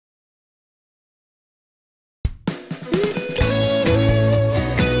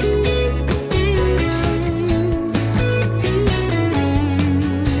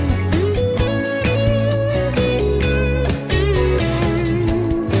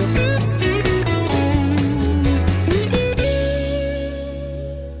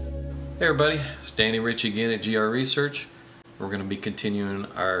everybody, it's Richie again at GR-Research. We're going to be continuing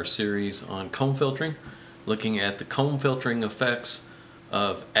our series on comb filtering, looking at the comb filtering effects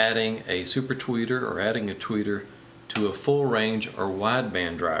of adding a super tweeter or adding a tweeter to a full range or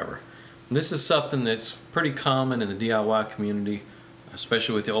wideband driver. And this is something that's pretty common in the DIY community,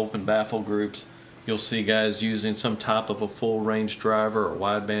 especially with the open baffle groups. You'll see guys using some type of a full range driver or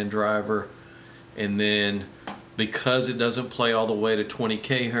wideband driver, and then because it doesn't play all the way to 20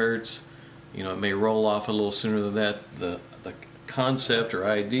 kHz, you know, it may roll off a little sooner than that. The concept or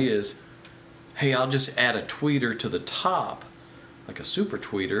idea is, hey, I'll just add a tweeter to the top, like a super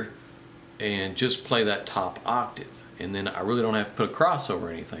tweeter, and just play that top octave. And then I really don't have to put a crossover or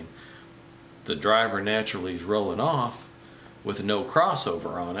anything. The driver naturally is rolling off with no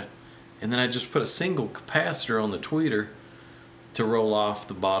crossover on it. And then I just put a single capacitor on the tweeter to roll off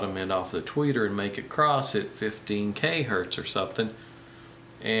the bottom end off the tweeter and make it cross at 15 kHz or something,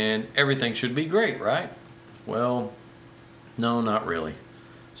 and everything should be great, right? Well, no, not really.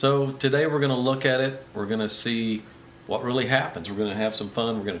 So today we're going to look at it. We're going to see what really happens. We're going to have some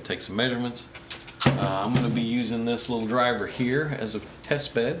fun. We're going to take some measurements. I'm going to be using this little driver here as a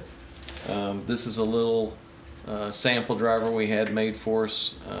test bed. This is a little sample driver we had made for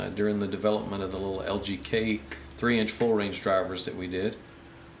us during the development of the little LGK 3-inch full range drivers that we did.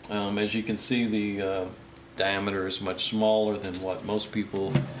 As you can see, the diameter is much smaller than what most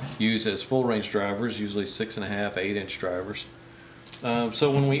people use as full range drivers, usually 6.5, 8-inch drivers.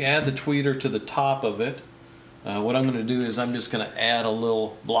 So when we add the tweeter to the top of it, what I'm going to do is I'm just going to add a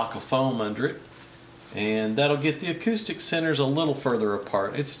little block of foam under it, and that'll get the acoustic centers a little further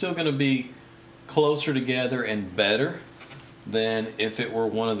apart. It's still going to be closer together and better than if it were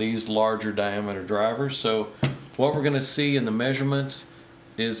one of these larger diameter drivers. So what we're going to see in the measurements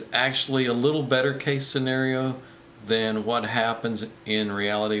is actually a little better case scenario than what happens in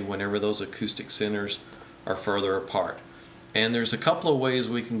reality whenever those acoustic centers are further apart. And there's a couple of ways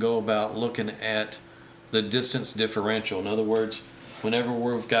we can go about looking at the distance differential. In other words, whenever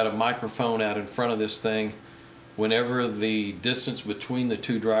we've got a microphone out in front of this thing, whenever the distance between the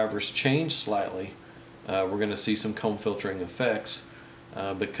two drivers change slightly, we're going to see some comb filtering effects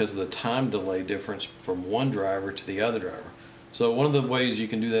because of the time delay difference from one driver to the other driver. So one of the ways you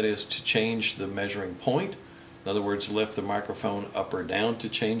can do that is to change the measuring point. In other words, lift the microphone up or down to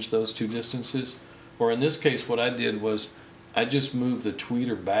change those two distances. Or in this case, what I did was I just moved the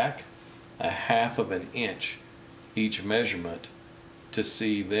tweeter back 1/2 of an inch each measurement to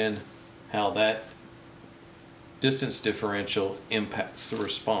see then how that distance differential impacts the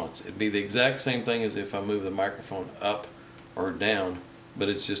response. It'd be the exact same thing as if I move the microphone up or down, but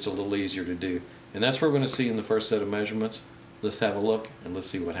it's just a little easier to do. And that's what we're going to see in the first set of measurements. Let's have a look and let's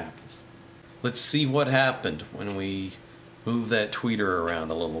see what happens. Let's see what happened when we move that tweeter around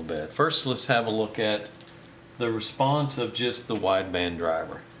a little bit. First, let's have a look at the response of just the wideband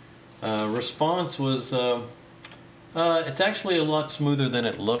driver. Response was, it's actually a lot smoother than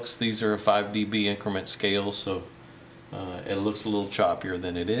it looks. These are a 5 dB increment scale, so it looks a little choppier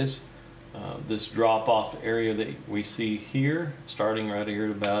than it is. This drop-off area that we see here, starting right here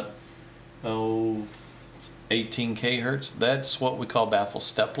at about 18 kHz, that's what we call baffle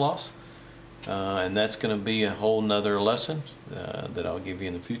step loss, and that's going to be a whole nother lesson that I'll give you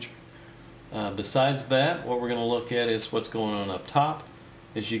in the future. Besides that, what we're going to look at is what's going on up top.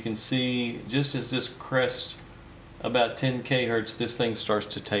 As you can see, just as this crests about 10 kHz, this thing starts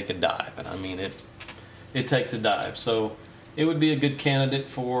to take a dive, and I mean it takes a dive. So it would be a good candidate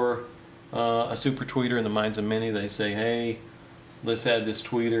for a super tweeter in the minds of many. They say, hey, let's add this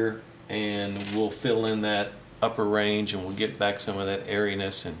tweeter and we'll fill in that upper range and we'll get back some of that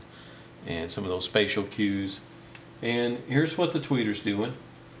airiness and some of those spatial cues. And here's what the tweeter's doing.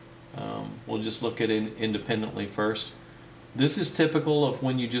 We'll just look at it independently first. This is typical of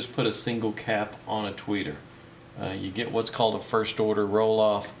when you just put a single cap on a tweeter. You get what's called a first order roll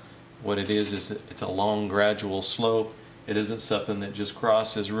off. What it is it's a long gradual slope. It isn't something that just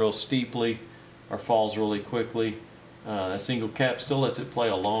crosses real steeply or falls really quickly. A single cap still lets it play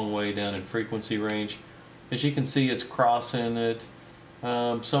a long way down in frequency range. As you can see, it's crossing it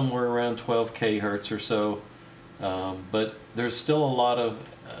somewhere around 12 kHz or so, but there's still a lot of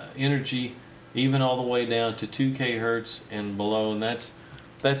energy even all the way down to 2 kHz and below, and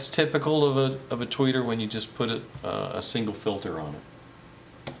that's typical of a tweeter when you just put a single filter on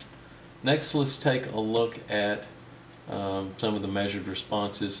it. Next, let's take a look at some of the measured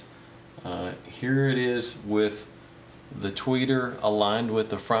responses. Here it is with the tweeter aligned with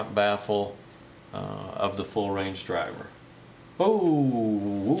the front baffle of the full range driver. Oh,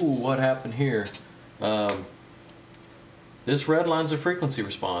 what happened here? This red line's a frequency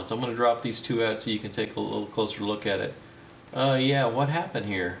response. I'm going to drop these two out so you can take a little closer look at it. Yeah, what happened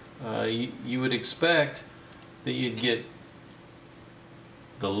here? You would expect that you'd get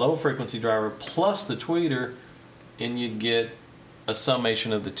the low frequency driver plus the tweeter, and you'd get a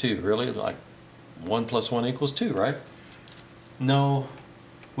summation of the two. Really, like 1 + 1 = 2, right? No,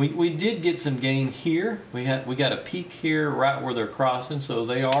 we did get some gain here. We got a peak here right where they're crossing, so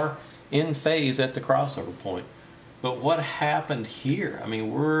they are in phase at the crossover point. But what happened here? I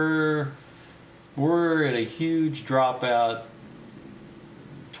mean, we're at a huge dropout,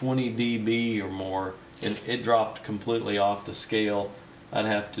 20 dB or more, and it dropped completely off the scale. I'd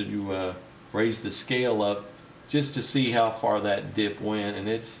have to raise the scale up just to see how far that dip went, and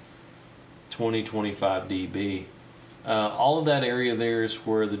it's 20-25 dB. All of that area there is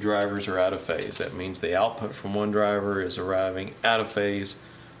where the drivers are out of phase. That means the output from one driver is arriving out of phase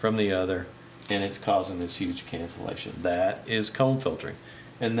from the other, and it's causing this huge cancellation. That is comb filtering,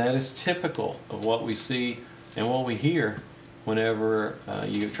 and that is typical of what we see and what we hear whenever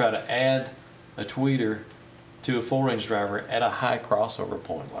you try to add a tweeter to a full range driver at a high crossover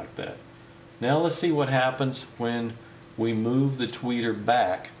point like that. Now let's see what happens when we move the tweeter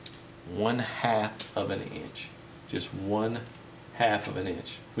back 1/2 of an inch. Just 1/2 of an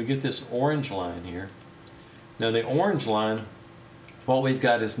inch. We get this orange line here. Now the orange line, what we've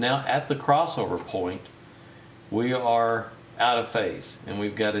got is now at the crossover point, we are out of phase, and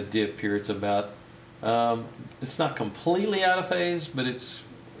we've got a dip here. It's about, it's not completely out of phase, but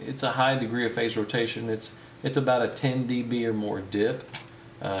it's a high degree of phase rotation. It's about a 10 dB or more dip.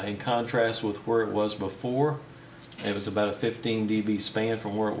 In contrast with where it was before, it was about a 15 dB span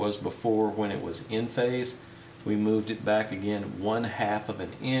from where it was before when it was in phase. We moved it back again 1/2 of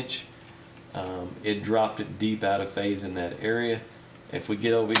an inch. It dropped it deep out of phase in that area. If we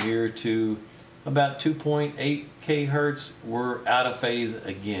get over here to about 2.8 kHz, we're out of phase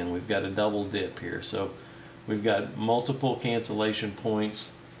again. We've got a double dip here. So we've got multiple cancellation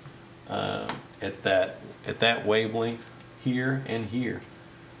points at that wavelength here and here.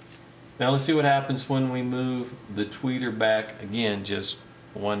 Now let's see what happens when we move the tweeter back again just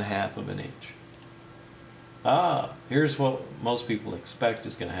 1/2 of an inch. Here's what most people expect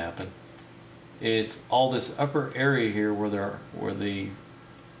is going to happen. It's all this upper area here where the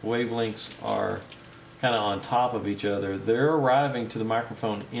wavelengths are kind of on top of each other. They're arriving to the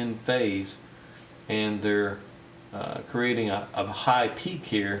microphone in phase, and they're creating a high peak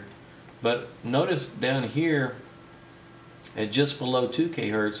here. But notice down here at just below 2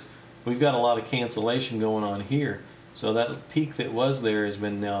 kHz, we've got a lot of cancellation going on here. So that peak that was there has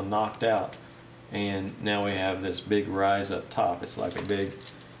been now knocked out, and now we have this big rise up top. It's like a big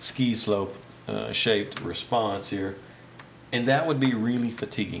ski slope shaped response here, and that would be really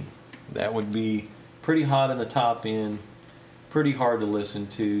fatiguing. That would be pretty hot in the top end, pretty hard to listen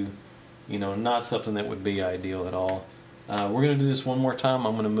to, you know, not something that would be ideal at all. We're going to do this one more time.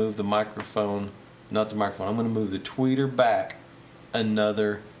 I'm going to move the microphone, not the microphone, I'm going to move the tweeter back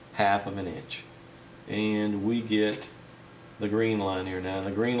another 1/2 of an inch, and we get the green line here now.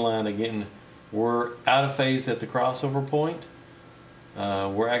 The green line, again, we're out of phase at the crossover point.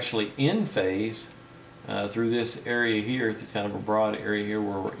 We're actually in phase through this area here. It's kind of a broad area here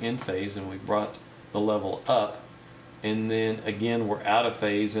where we're in phase, and we brought the level up, and then again we're out of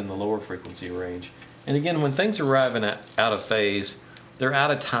phase in the lower frequency range. And again, when things are arriving out of phase, they're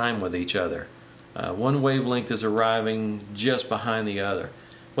out of time with each other. One wavelength is arriving just behind the other.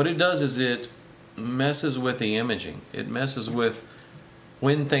 What it does is it messes with the imaging. It messes with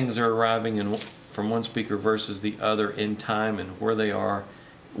when things are arriving from one speaker versus the other in time, and where they are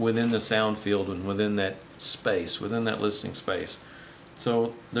within the sound field and within that space, within that listening space.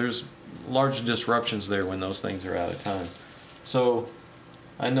 So there's large disruptions there when those things are out of time. So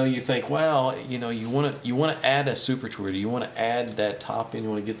I know you think, well, you know, you want to add a super tweeter, you want to add that top end, you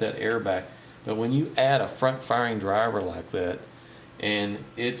want to get that air back. But when you add a front firing driver like that, and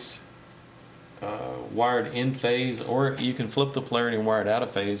it's wired in phase, or you can flip the polarity and wire it out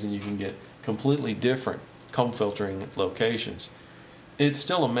of phase, and you can get completely different comb filtering locations. It's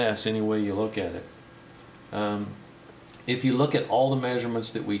still a mess any way you look at it. If you look at all the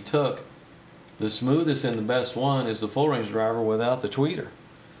measurements that we took, the smoothest and the best one is the full range driver without the tweeter.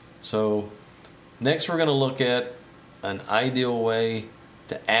 So next we're going to look at an ideal way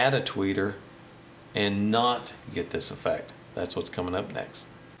to add a tweeter and not get this effect. That's what's coming up next.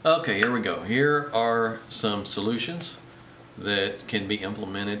 Okay, here we go. Here are some solutions that can be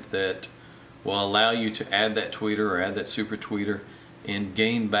implemented that will allow you to add that tweeter or add that super tweeter and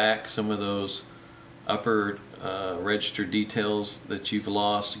gain back some of those upper register details that you've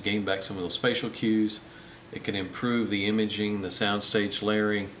lost, gain back some of those spatial cues, It can improve the imaging, the soundstage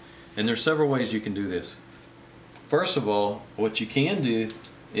layering, and there's several ways you can do this. First of all, what you can do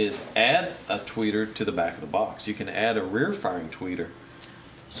is add a tweeter to the back of the box. You can add a rear firing tweeter.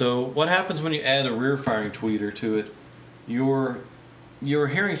 So what happens when you add a rear firing tweeter to it, you're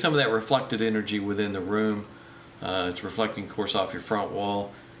hearing some of that reflected energy within the room. It's reflecting, of course, off your front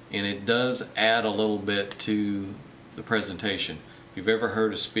wall, and it does add a little bit to the presentation. If you've ever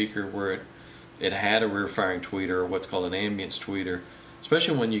heard a speaker where it had a rear firing tweeter, or what's called an ambience tweeter,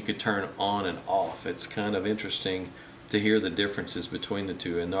 especially when you could turn on and off, it's kind of interesting to hear the differences between the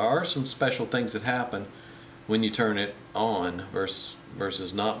two. And there are some special things that happen when you turn it on versus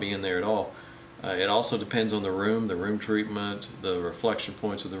not being there at all. It also depends on the room treatment, the reflection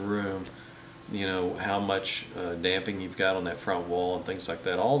points of the room, you know, how much damping you've got on that front wall and things like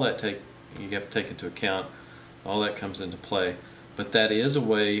that. All that you have to take into account. All that comes into play. But that is a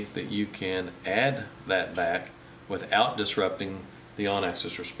way that you can add that back without disrupting the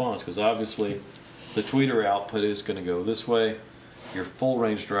on-axis response, because obviously the tweeter output is going to go this way. Your full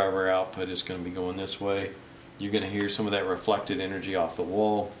range driver output is going to be going this way. You're going to hear some of that reflected energy off the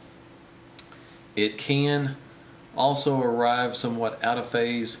wall. It can also arrive somewhat out of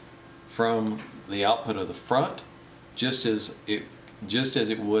phase from the output of the front, just as it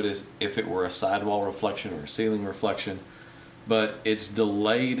would as if it were a sidewall reflection or a ceiling reflection. But it's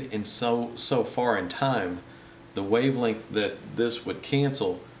delayed in so far in time. The wavelength that this would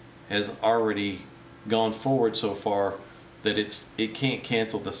cancel has already gone forward so far that it can't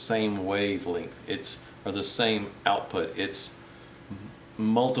cancel the same wavelength. Or the same output. It's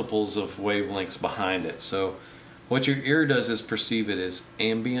multiples of wavelengths behind it. So what your ear does is perceive it as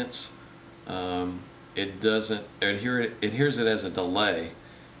ambience. It hears it as a delay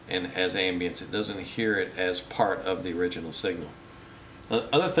and as ambience. It doesn't hear it as part of the original signal. The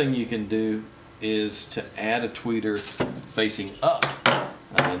other thing you can do is to add a tweeter facing up,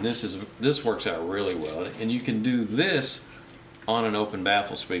 and this works out really well. And you can do this on an open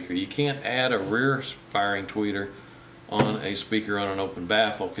baffle speaker. You can't add a rear firing tweeter on a speaker on an open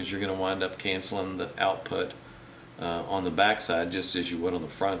baffle, because you're going to wind up canceling the output on the back side just as you would on the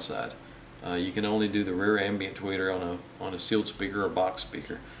front side. You can only do the rear ambient tweeter on a sealed speaker or box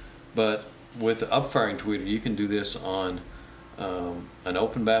speaker. But with the up firing tweeter, you can do this on an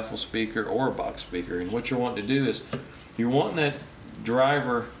open baffle speaker or a box speaker. And what you're wanting to do is you're wanting that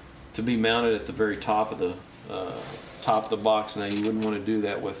driver to be mounted at the very top of the box. Now, you wouldn't want to do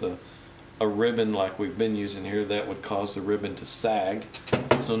that with a ribbon like we've been using here. That would cause the ribbon to sag,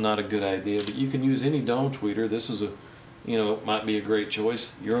 so not a good idea. But you can use any dome tweeter. This is might be a great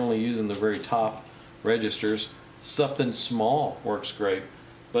choice. You're only using the very top registers. Something small works great.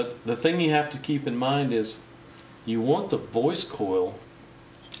 But the thing you have to keep in mind is you want the voice coil,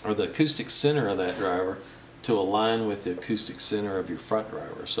 or the acoustic center of that driver, to align with the acoustic center of your front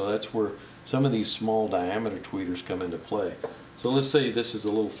driver. So that's where some of these small diameter tweeters come into play. So let's say this is a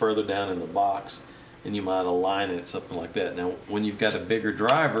little further down in the box, and you might align it something like that. Now, when you've got a bigger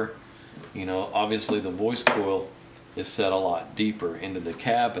driver, obviously the voice coil is set a lot deeper into the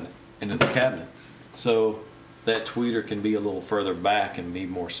cabinet. So that tweeter can be a little further back and be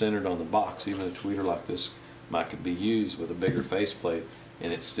more centered on the box. Even a tweeter like this could be used with a bigger faceplate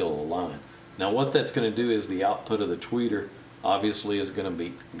and it's still aligned. Now, what that's going to do is the output of the tweeter obviously is going to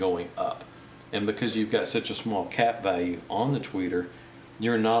be going up. And because you've got such a small cap value on the tweeter,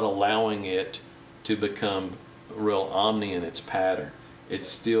 you're not allowing it to become real omni in its pattern. It's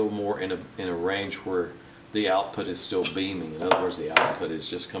still more in a range where the output is still beaming. In other words, the output is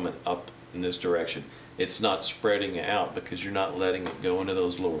just coming up in this direction. It's not spreading out because you're not letting it go into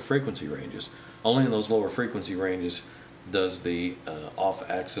those lower frequency ranges. Only in those lower frequency ranges does the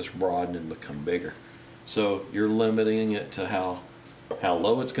off-axis broaden and become bigger. So you're limiting it to how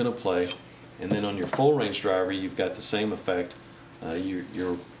low it's going to play. And then on your full range driver, you've got the same effect.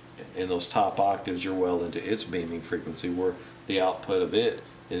 You're in those top octaves, you're well into its beaming frequency, where the output of it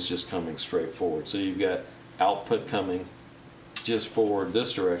is just coming straight forward. So you've got output coming just forward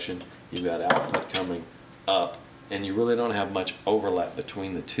this direction, you've got output coming up, and you really don't have much overlap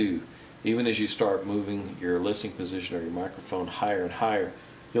between the two. Even as you start moving your listening position or your microphone higher and higher,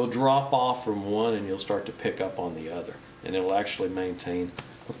 you'll drop off from one and you'll start to pick up on the other, and it'll actually maintain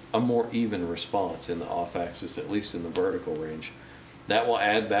a more even response in the off-axis, at least in the vertical range. That will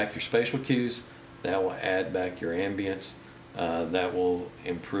add back your spatial cues, that will add back your ambience, that will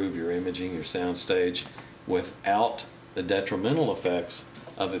improve your imaging, your sound stage, without the detrimental effects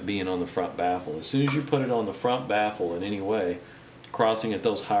of it being on the front baffle. As soon as you put it on the front baffle in any way, crossing at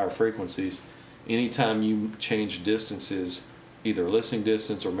those higher frequencies, anytime you change distances either listening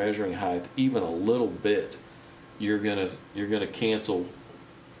distance or measuring height even a little bit, you're gonna cancel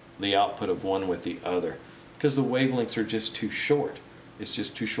the output of one with the other because the wavelengths are just too short. It's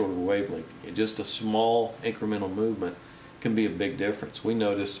just too short of a wavelength. Just a small incremental movement can be a big difference. We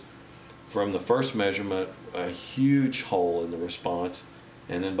noticed from the first measurement a huge hole in the response,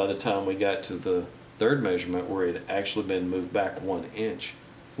 and then by the time we got to the third measurement where it had actually been moved back 1 inch,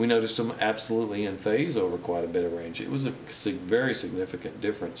 we noticed them absolutely in phase over quite a bit of range. It was a very significant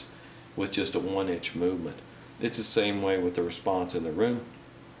difference with just a 1 inch movement. It's the same way with the response in the room.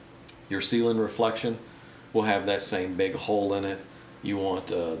 Your ceiling reflection will have that same big hole in it. You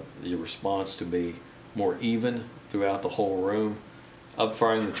want your response to be more even throughout the whole room.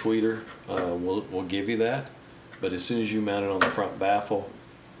 Upfiring the tweeter will give you that, but as soon as you mount it on the front baffle,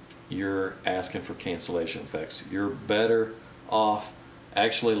 you're asking for cancellation effects. You're better off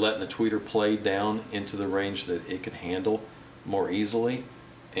actually letting the tweeter play down into the range that it can handle more easily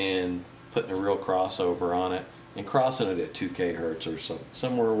and putting a real crossover on it and crossing it at 2 kHz or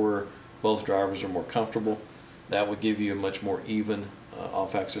somewhere where both drivers are more comfortable. That would give you a much more even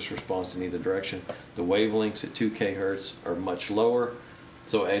off-axis response in either direction. The wavelengths at 2 kHz are much lower,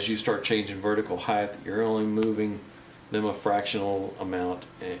 so as you start changing vertical height, you're only moving them a fractional amount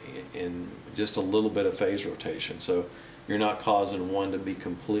in just a little bit of phase rotation. So you're not causing one to be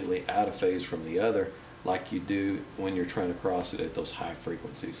completely out of phase from the other like you do when you're trying to cross it at those high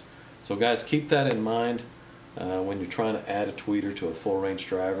frequencies. So guys, keep that in mind when you're trying to add a tweeter to a full range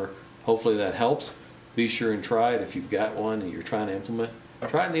driver. Hopefully that helps. Be sure and try it if you've got one that you're trying to implement.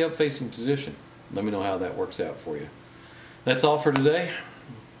 Try it in the up-facing position. Let me know how that works out for you. That's all for today.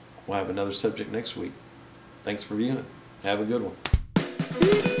 We'll have another subject next week. Thanks for viewing. Have a good one.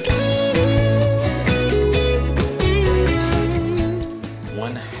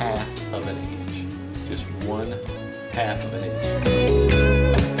 1/2 of an inch. Just 1/2 of an inch.